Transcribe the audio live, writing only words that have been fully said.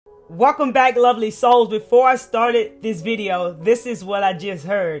Welcome back, lovely souls. Before I started this video, this is what I just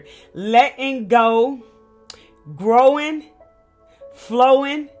heard. Letting go, growing,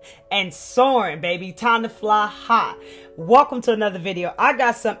 flowing, and soaring, baby. Time to fly high. Welcome to another video. I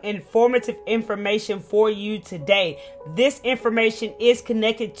got some informative information for you today. This information is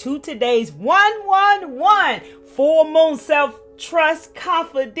connected to today's 111 full moon self-trust,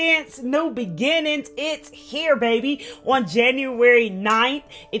 confidence, new beginnings. It's here, baby. On January 9th,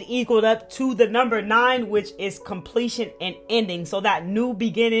 it equaled up to the number 9, which is completion and ending. So that new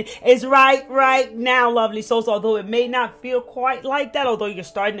beginning is right now, lovely souls. Although it may not feel quite like that, although you're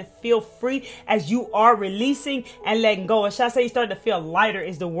starting to feel free as you are releasing and letting go. Or should I say, you're starting to feel lighter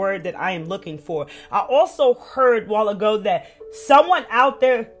is the word that I am looking for. I also heard a while ago that someone out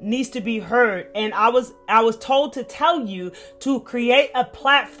there needs to be heard, and I was told to tell you to create a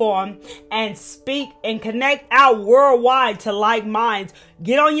platform and speak and connect out worldwide to like minds.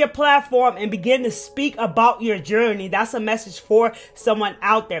 Get on your platform and begin to speak about your journey. That's a message for someone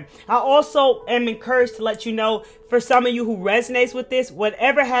out there. I also am encouraged to let you know, for some of you who resonates with this,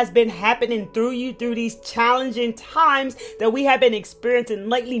 whatever has been happening through you through these challenging times that we have been experiencing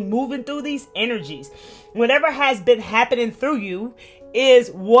lately, moving through these energies, whatever has been happening through you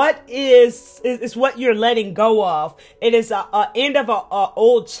is what you're letting go of. It is a end of a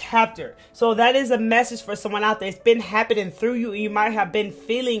old chapter. So that is a message for someone out there. It's been happening through you. You might have been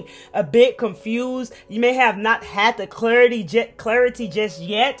feeling a bit confused. You may have not had the clarity just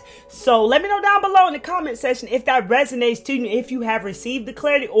yet. So let me know down below in the comment section if that resonates to you, if you have received the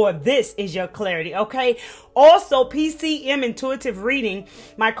clarity or this is your clarity. Okay. Also, PCM Intuitive Reading,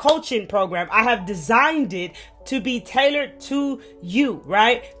 my coaching program, I have designed it to be tailored to you,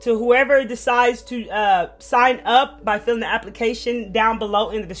 right? To whoever decides to sign up by filling the application down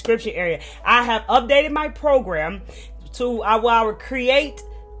below in the description area. I have updated my program to I will create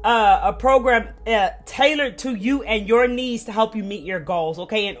a program tailored to you and your needs to help you meet your goals,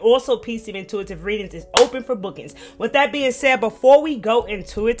 okay? And also, PCM Intuitive Readings is open for bookings. With that being said, before we go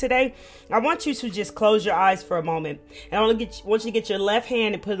into it today, I want you to just close your eyes for a moment. And I want you to get your left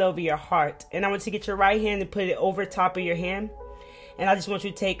hand and put it over your heart. And I want you to get your right hand and put it over top of your hand. And I just want you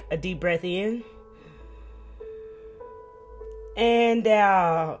to take a deep breath in and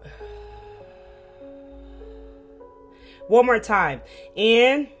out. One more time.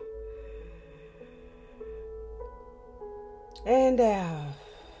 In and out.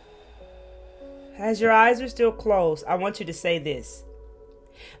 As your eyes are still closed, I want you to say this.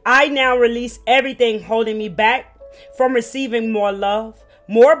 I now release everything holding me back from receiving more love,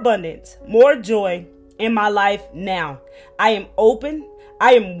 more abundance, more joy in my life now. I am open,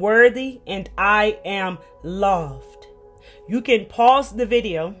 I am worthy, and I am loved. You can pause the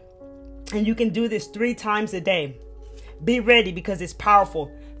video and you can do this 3 times a day. Be ready because it's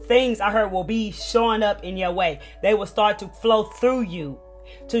powerful. Things I heard will be showing up in your way. They will start to flow through you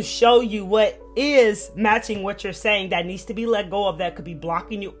to show you what is matching what you're saying that needs to be let go of, that could be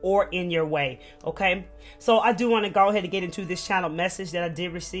blocking you or in your way. Okay, so I do want to go ahead and get into this channel message that I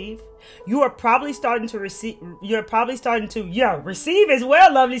did receive. You are probably starting to receive. Receive as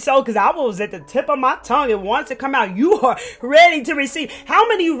well, lovely soul, because I was at the tip of my tongue and wants to come out. You are ready to receive. How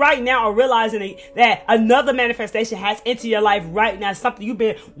many of you right now are realizing that another manifestation has entered your life right now? Something you've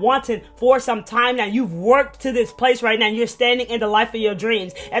been wanting for some time now. You've worked to this place right now, and you're standing in the life of your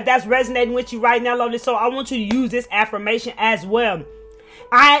dreams. If that's resonating with you right now, lovely soul, I want you to use this affirmation as well.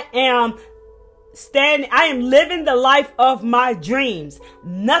 I am living the life of my dreams.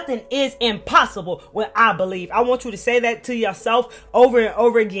 Nothing is impossible when I believe. I want you to say that to yourself over and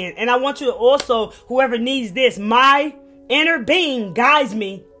over again. And I want you to also, whoever needs this, my inner being guides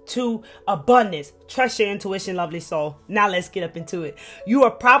me to abundance. Trust your intuition, lovely soul. Now let's get up into it. You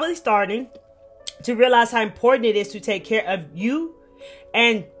are probably starting to realize how important it is to take care of you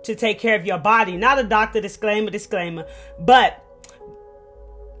and to take care of your body. Not a doctor, disclaimer, but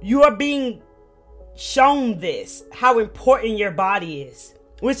you are being shown this, how important your body is,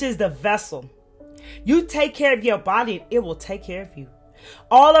 which is the vessel. You take care of your body, it will take care of you.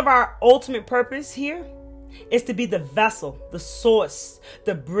 All of our ultimate purpose here is to be the vessel, the source,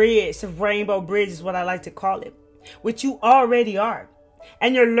 the bridge, the rainbow bridge is what I like to call it, which you already are.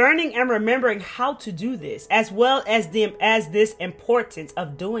 And you're learning and remembering how to do this, as well as this importance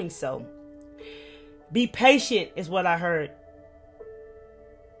of doing so. Be patient is what I heard.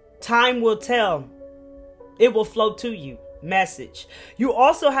 Time will tell. It will flow to you. Message. You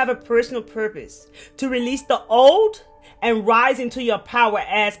also have a personal purpose to release the old and rise into your power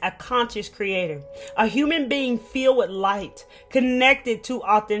as a conscious creator, a human being filled with light, connected to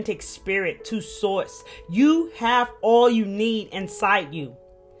authentic spirit, to source. You have all you need inside you.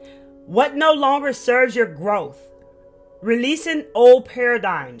 what no longer serves your growth, releasing old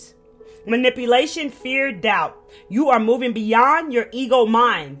paradigms, manipulation, fear, doubt. You are moving beyond your ego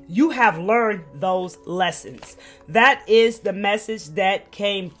mind. You have learned those lessons. That is the message that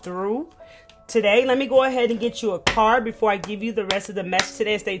came through today. Let me go ahead and get you a card before I give you the rest of the message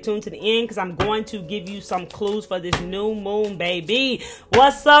today. Stay tuned to the end because I'm going to give you some clues for this new moon, baby.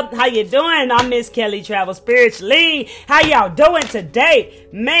 What's up? How you doing? I'm Miss Kelly Travel Spiritually. How y'all doing today?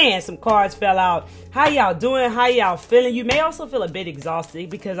 Man, some cards fell out. How y'all doing? How y'all feeling? You may also feel a bit exhausted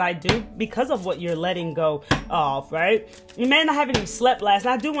because of what you're letting go of, right? You may not have even slept last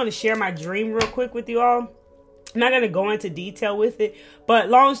night. I do want to share my dream real quick with you all. I'm not going to go into detail with it, but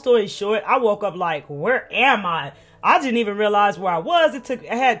long story short, I woke up like, where am I? I didn't even realize where I was. It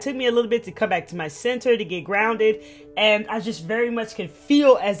took me a little bit to come back to my center to get grounded. And I just very much could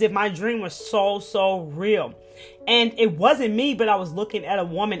feel as if my dream was so real. And it wasn't me, but I was looking at a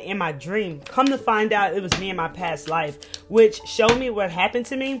woman in my dream. Come to find out it was me in my past life, which showed me what happened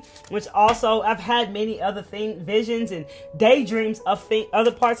to me, which also I've had many other visions and daydreams of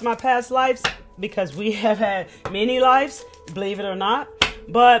other parts of my past lives, because we have had many lives, believe it or not.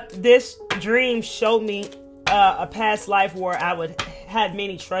 But this dream showed me a past life where I had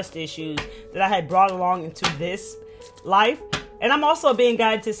many trust issues that I had brought along into this life. And I'm also being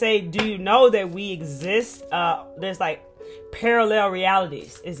guided to say, do you know that we exist? There's like parallel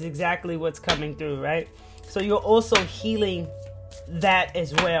realities is exactly what's coming through, right? So you're also healing that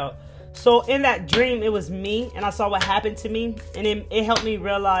as well. So in that dream, it was me, and I saw what happened to me, and it helped me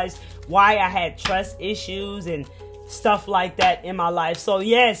realize why I had trust issues and stuff like that in my life. So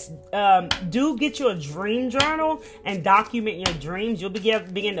yes, do get you a dream journal and document your dreams. You'll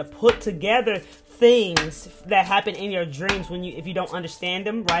begin to put together things that happen in your dreams if you don't understand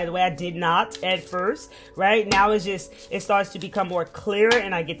them right away. I did not at first, right? Now it starts to become more clearer,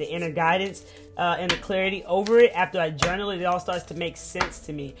 and I get the inner guidance and the clarity over it. After I journal it all starts to make sense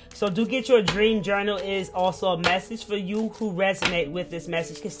to me. So do get your dream journal. Is also a message for you who resonate with this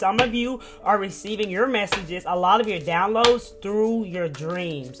message, because some of you are receiving your messages, a lot of your downloads, through your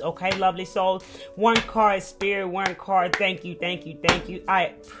dreams. Okay, lovely soul. One card, Spirit. One card, thank you.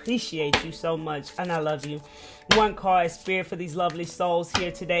 I appreciate you so much, and I love you. One card, Spirit, for these lovely souls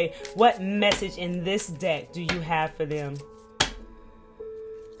here today. What message in this deck do you have for them?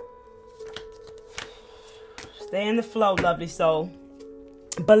 Stay in the flow, lovely soul.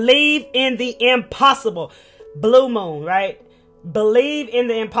 Believe in the impossible. Blue moon, right? Believe in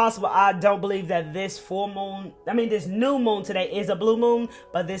the impossible. I don't believe that this this new moon today is a blue moon,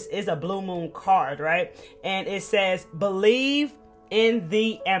 but this is a blue moon card, right? And it says, believe in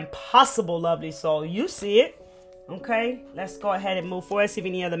the impossible, lovely soul. You see it. Okay, let's go ahead and move forward. See if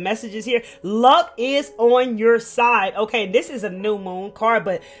any other messages here. Luck is on your side. Okay, this is a new moon card,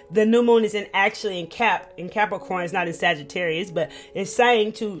 but the new moon is actually in Capricorn. It's not in Sagittarius, but it's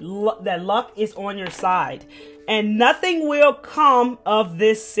saying that luck is on your side, and nothing will come of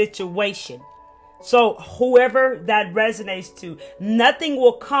this situation. So whoever that resonates to, nothing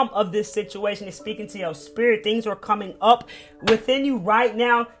will come of this situation. Is speaking to your spirit. Things are coming up within you right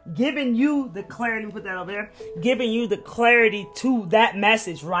now, giving you the clarity. Put that over there. Giving you the clarity to that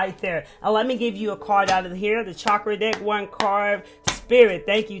message right there. Now let me give you a card out of here. The chakra deck. One card. Spirit,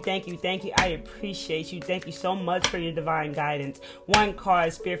 thank you. I appreciate you. Thank you so much for your divine guidance. One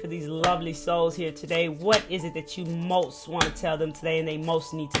card, Spirit, for these lovely souls here today. What is it that you most want to tell them today and they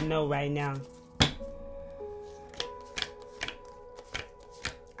most need to know right now?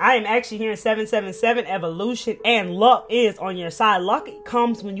 I am actually hearing 777, evolution, and luck is on your side. Luck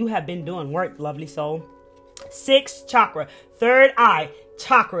comes when you have been doing work, lovely soul. 6th chakra, third eye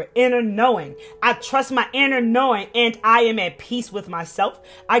chakra, inner knowing. I trust my inner knowing, and I am at peace with myself.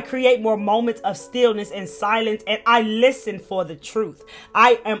 I create more moments of stillness and silence, and I listen for the truth.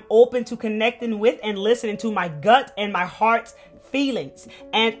 I am open to connecting with and listening to my gut and my heart's feelings,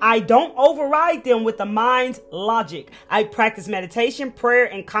 and I don't override them with the mind's logic. I practice meditation, prayer,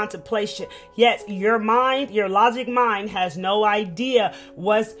 and contemplation. Yes, your logic mind has no idea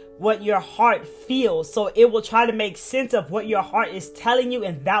what your heart feels, so it will try to make sense of what your heart is telling you,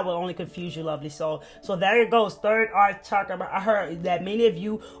 and that will only confuse you, lovely soul. So there it goes, third eye chakra. I heard that many of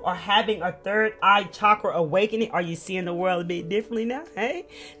you are having a third eye chakra awakening. Are you seeing the world a bit differently now? Hey,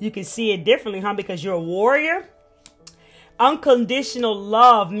 you can see it differently, huh? Because you're a warrior. Unconditional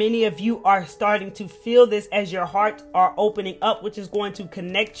love. Many of you are starting to feel this as your hearts are opening up, which is going to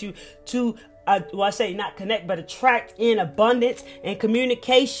connect you to I say not connect, but attract in abundance and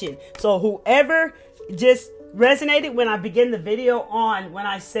communication. So whoever just resonated when I began the video on, when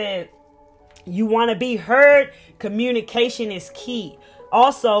I said you want to be heard, communication is key.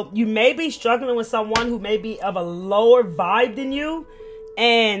 Also, you may be struggling with someone who may be of a lower vibe than you,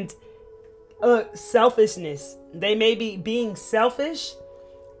 and selfishness. They may be being selfish,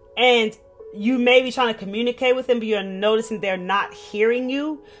 and you may be trying to communicate with them, but you're noticing they're not hearing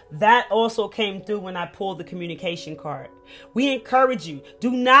you. That also came through when I pulled the communication card. We encourage you,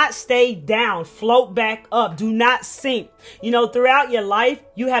 do not stay down, float back up, do not sink. You know, throughout your life,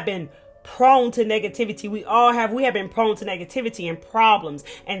 you have been prone to negativity. We have been prone to negativity and problems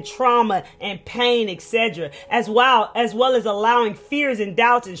and trauma and pain, etc. As well as allowing fears and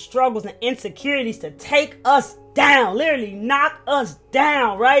doubts and struggles and insecurities to take us down, literally knock us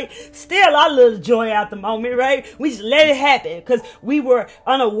down, right? Steal our little joy out the moment, right? We just let it happen because we were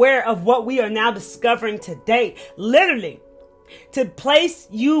unaware of what we are now discovering today. Literally, to place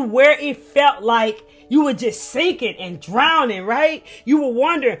you where it felt like you were just sinking and drowning, right? You were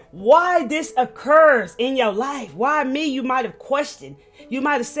wondering why this occurs in your life. Why me? You might have questioned. You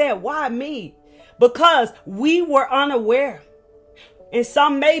might have said, why me? Because we were unaware. And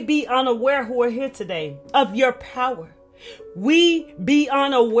some may be unaware who are here today of your power. We be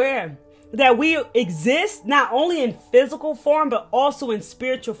unaware that we exist not only in physical form, but also in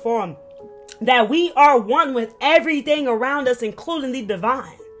spiritual form. That we are one with everything around us, including the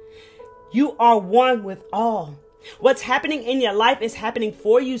divine. You are one with all. What's happening in your life is happening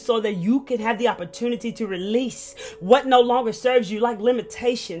for you so that you can have the opportunity to release what no longer serves you, like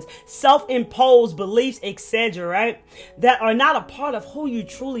limitations, self-imposed beliefs, etc., right? That are not a part of who you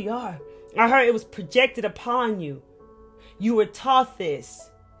truly are. I heard it was projected upon you. You were taught this.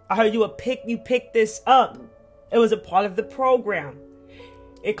 I heard you picked this up. It was a part of the program.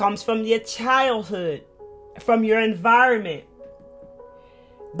 It comes from your childhood, from your environment.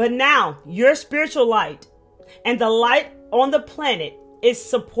 But now your spiritual light and the light on the planet is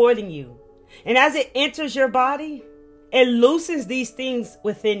supporting you. And as it enters your body, it loosens these things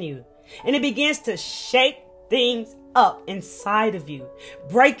within you. And it begins to shake things up inside of you,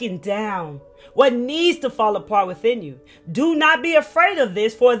 breaking down what needs to fall apart within you. Do not be afraid of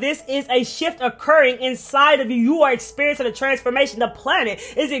this, for this is a shift occurring inside of you. You are experiencing a transformation. The planet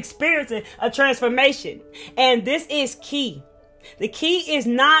is experiencing a transformation. And this is key. The key is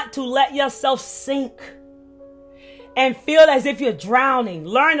not to let yourself sink and feel as if you're drowning.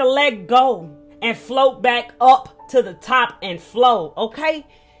 Learn to let go and float back up to the top and flow. Okay?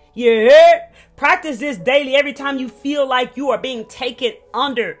 You heard? Practice this daily every time you feel like you are being taken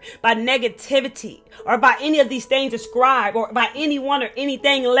under by negativity or by any of these things described or by anyone or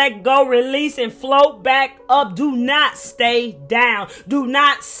anything. Let go, release, and float back up. Do not stay down. Do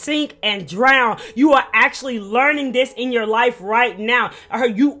not sink and drown. You are actually learning this in your life right now. I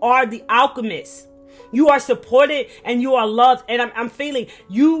heard you are the alchemist. You are supported and you are loved. And I'm feeling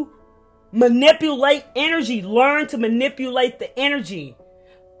you manipulate energy. Learn to manipulate the energy.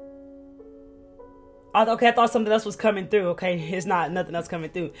 Okay, I thought something else was coming through. Okay, it's not nothing else coming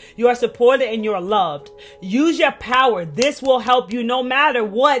through. You are supported and you are loved. Use your power. This will help you no matter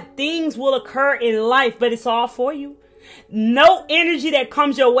what. Things will occur in life, but it's all for you. No energy that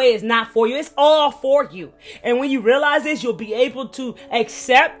comes your way is not for you. It's all for you. And when you realize this, you'll be able to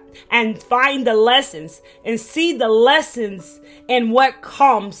accept and find the lessons and see the lessons in what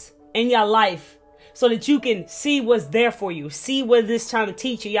comes in your life so that you can see what's there for you. See what this trying to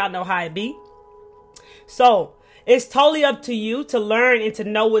teach you. Y'all know how it be. So it's totally up to you to learn and to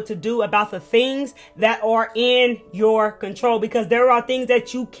know what to do about the things that are in your control, because there are things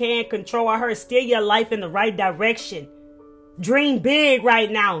that you can't control. I heard steer your life in the right direction. Dream big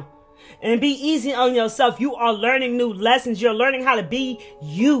right now and be easy on yourself. You are learning new lessons. You're learning how to be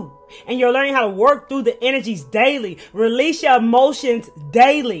you. And you're learning how to work through the energies daily. Release your emotions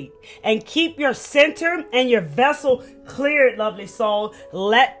daily. And keep your center and your vessel cleared, lovely soul.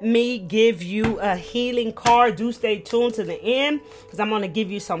 Let me give you a healing card. Do stay tuned to the end, because I'm going to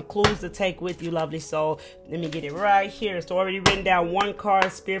give you some clues to take with you, lovely soul. Let me get it right here. It's already written down one card,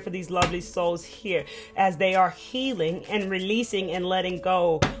 Spirit, for these lovely souls here as they are healing and releasing and letting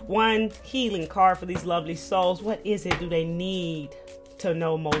go. One healing card for these lovely souls. What is it do they need to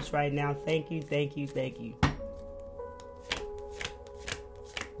know most right now? Thank you, thank you, thank you.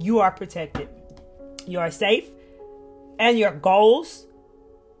 You are protected. You are safe. And your goals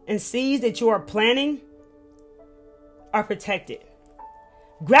and seeds that you are planting are protected.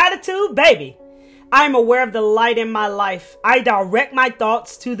 Gratitude, baby. I am aware of the light in my life. I direct my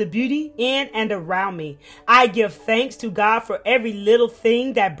thoughts to the beauty in and around me. I give thanks to God for every little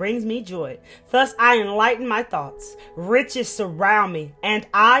thing that brings me joy. Thus, I enlighten my thoughts. Riches surround me, and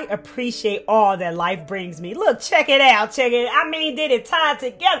I appreciate all that life brings me. Look, check it out. Check it. I mean, did it tie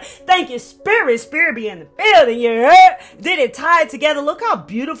together? Thank you, Spirit. Spirit be in the building. You heard? Did it tie together? Look how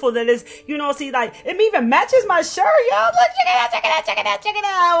beautiful that is. You know, see, like, it even matches my shirt, y'all. Look, check it out. Check it out. Check it out. Check it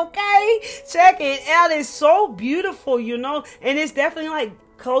out. Okay? Check it out. It's so beautiful, you know, and it's definitely like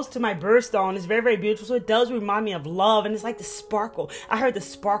close to my birthstone. It's very, very beautiful. So it does remind me of love, and it's like the sparkle. I heard the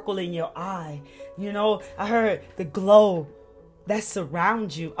sparkle in your eye, you know. I heard the glow that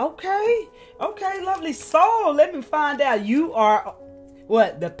surrounds you. Okay, lovely soul. Let me find out. You are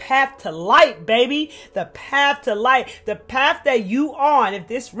what? The path to light, baby. The path to light. The path that you on. If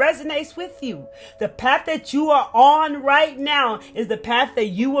this resonates with you, the path that you are on right now is the path that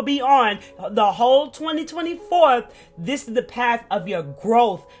you will be on the whole 2024. This is the path of your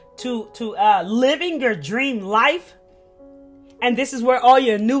growth to living your dream life. And this is where all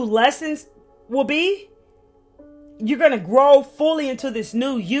your new lessons will be. You're going to grow fully into this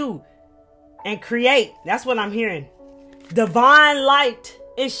new you and create. That's what I'm hearing. Divine light,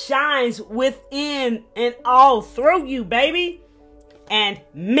 it shines within and all through you, baby. And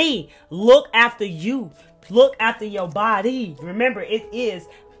me, look after you. Look after your body. Remember, it is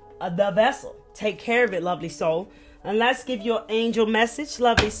the vessel. Take care of it, lovely soul. And let's give your angel message,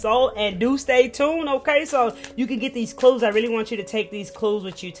 lovely soul. And do stay tuned, okay? So you can get these clues. I really want you to take these clues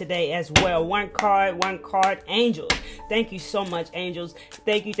with you today as well. One card, angels. Thank you so much, angels.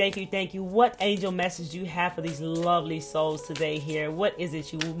 Thank you. What angel message do you have for these lovely souls today here? What is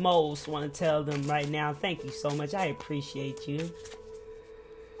it you most want to tell them right now? Thank you so much. I appreciate you.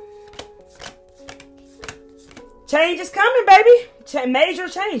 Change is coming, baby. Major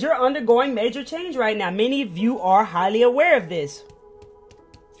change. You're undergoing major change right now. Many of you are highly aware of this.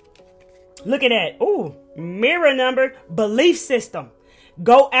 Look at that. Ooh, mirror number, belief system.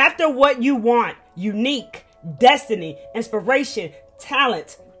 Go after what you want. Unique, destiny, inspiration,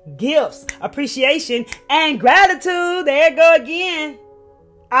 talent, gifts, appreciation, and gratitude. There you go again.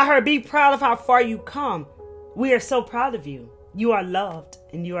 I heard be proud of how far you come. We are so proud of you. You are loved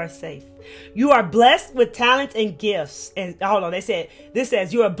and you are safe. You are blessed with talents and gifts. And hold on, this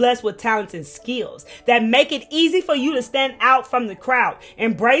says you are blessed with talents and skills that make it easy for you to stand out from the crowd.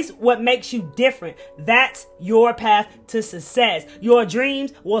 Embrace what makes you different. That's your path to success. Your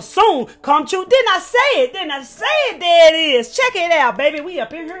dreams will soon come true. Didn't I say it? There it is. Check it out, baby. We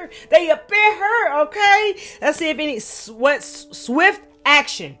up in here. They up in here, okay? Let's see if any swift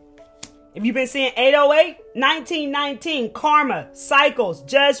action. If you've been seeing 808, 1919, karma, cycles,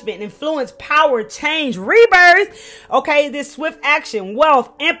 judgment, influence, power, change, rebirth. Okay, this swift action, wealth,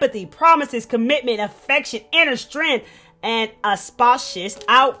 empathy, promises, commitment, affection, inner strength, and auspicious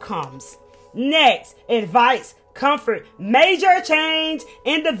outcomes. Next, advice, comfort, major change,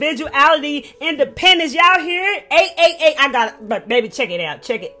 individuality, independence. Y'all hear it? 888. I got it. But baby, check it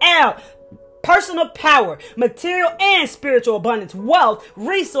out. Personal power, material and spiritual abundance, wealth,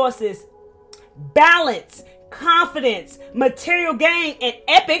 resources, balance, confidence, material gain, and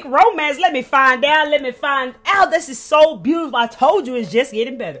epic romance. Let me find out. This is so beautiful. I told you it's just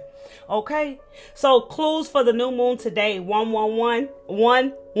getting better. Okay. So clues for the new moon today. 111,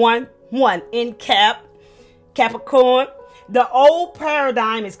 111 in Capricorn. The old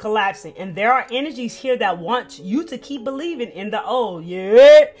paradigm is collapsing, and there are energies here that want you to keep believing in the old.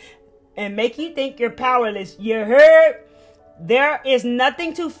 Yeah. And make you think you're powerless. You heard? There is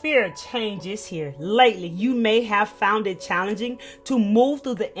nothing to fear. Change is here. Lately, you may have found it challenging to move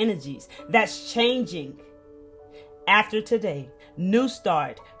through the energies that's changing. After today, new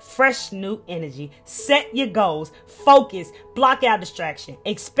start, fresh new energy. Set your goals, focus, block out distraction,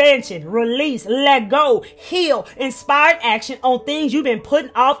 expansion, release, let go, heal, inspired action on things you've been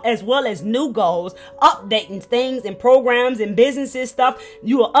putting off, as well as new goals, updating things and programs and businesses, stuff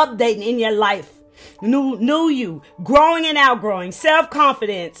you are updating in your life. New you, growing and outgrowing,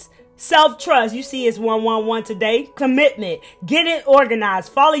 self-confidence, self-trust. You see it's 111 today. Commitment, get it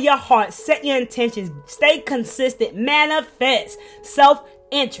organized, follow your heart, set your intentions, stay consistent, manifest,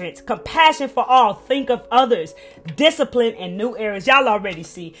 self-interest, compassion for all, think of others, discipline, and new areas. Y'all already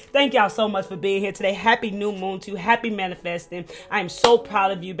see. Thank y'all so much for being here today. Happy new moon to you. Happy manifesting. I am so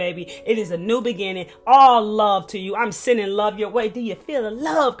proud of you, baby. It is a new beginning. All love to you. I'm sending love your way. Do you feel the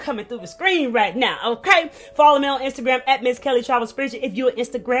love coming through the screen right now? Okay. Follow me on Instagram at Miss Kelly Travel Spiritual. If you're an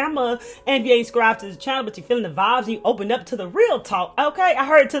Instagrammer and if you ain't subscribed to the channel, but you're feeling the vibes, you opened up to the real talk. Okay. I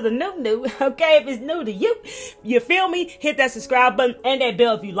heard to the new. Okay. If it's new to you, you feel me? Hit that subscribe button and that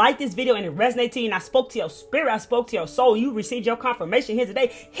bell if you like this video and it resonated to you and I spoke to your spirit, I spoke to your soul, you received your confirmation here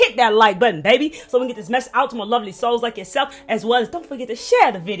today. Hit that like button, baby, so we can get this message out to more lovely souls like yourself, as well as don't forget to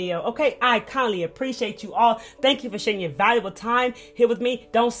share the video, okay? I kindly appreciate you all. Thank you for sharing your valuable time here with me.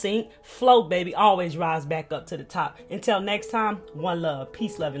 Don't sink, float, baby. Always rise back up to the top. Until next time, one love,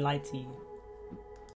 peace, love, and light to you.